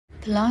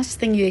The last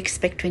thing you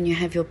expect when you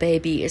have your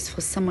baby is for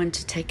someone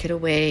to take it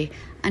away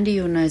under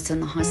your nose in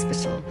the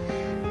hospital.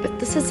 But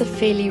this is a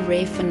fairly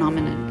rare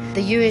phenomenon.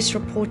 The US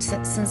reports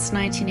that since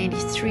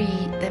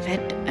 1983, they've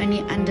had only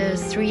under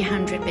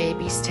 300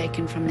 babies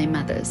taken from their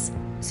mothers.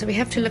 So we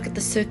have to look at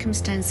the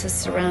circumstances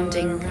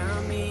surrounding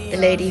the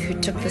lady who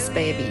took this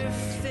baby.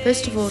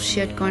 First of all, she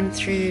had gone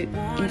through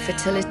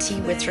infertility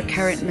with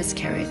recurrent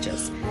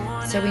miscarriages.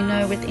 So we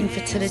know with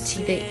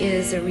infertility there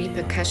is a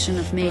repercussion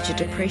of major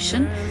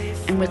depression,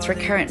 and with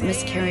recurrent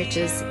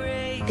miscarriages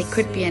there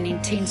could be an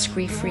intense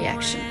grief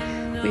reaction.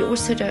 We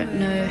also don't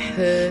know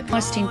her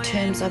past in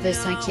terms of her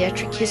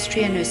psychiatric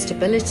history and her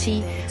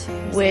stability,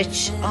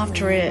 which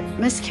after a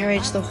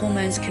miscarriage the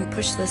hormones can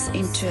push this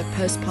into a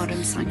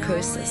postpartum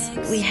psychosis.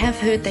 We have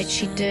heard that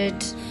she did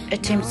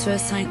attempt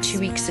suicide 2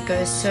 weeks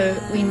ago, so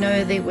we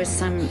know there was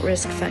some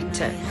risk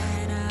factor.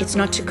 It's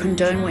not to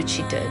condone what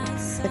she did,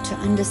 but to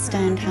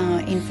understand how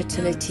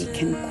infertility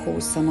can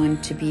cause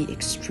someone to be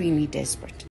extremely desperate.